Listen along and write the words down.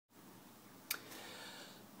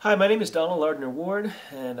Hi, my name is Donal Lardner Ward,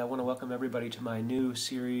 and I want to welcome everybody to my new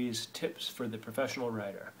series, Tips for the Professional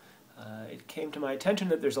Writer. It came to my attention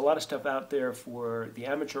that there's a lot of stuff out there for the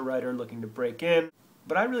amateur writer looking to break in,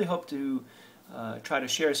 but I really hope to try to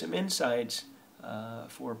share some insights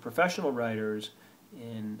for professional writers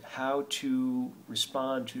in how to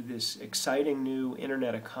respond to this exciting new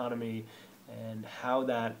internet economy and how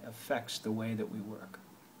that affects the way that we work.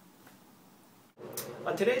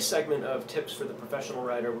 On today's segment of Tips for the Professional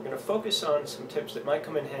Writer, we're going to focus on some tips that might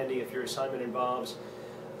come in handy if your assignment involves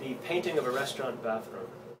the painting of a restaurant bathroom.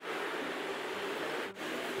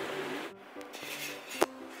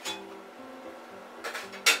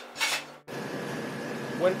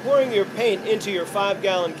 When pouring your paint into your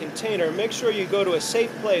 5-gallon container, make sure you go to a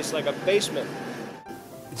safe place like a basement.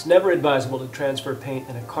 It's never advisable to transfer paint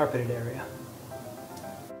in a carpeted area.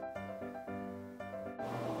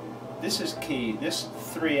 This is key. This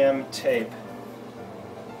 3M tape,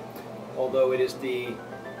 although it's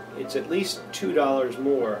at least $2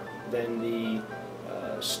 more than the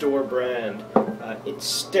store brand, it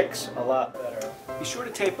sticks a lot better. Be sure to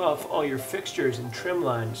tape off all your fixtures and trim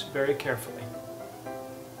lines very carefully.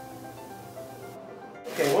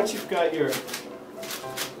 Okay, once you've got your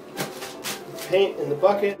paint in the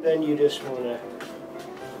bucket, then you just want to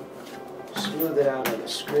smooth it out on the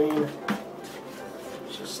screen.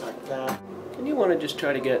 Just like that. And you want to just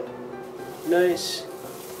try to get nice,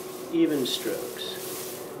 even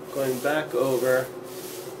strokes. Going back over.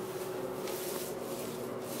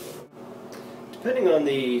 Depending on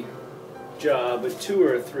the job, a 2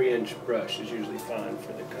 or a 3-inch brush is usually fine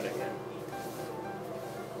for the cutting end.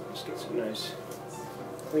 Just get some nice,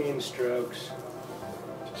 clean strokes.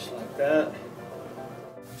 Just like that.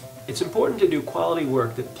 It's important to do quality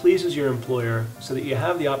work that pleases your employer so that you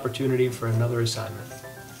have the opportunity for another assignment.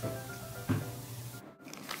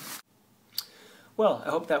 Well,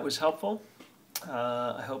 I hope that was helpful.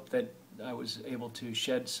 I hope that I was able to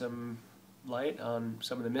shed some light on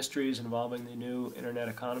some of the mysteries involving the new internet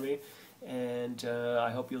economy, and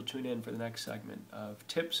I hope you'll tune in for the next segment of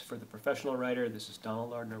Tips for the Professional Writer. This is Donal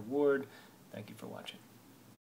Lardner Ward. Thank you for watching.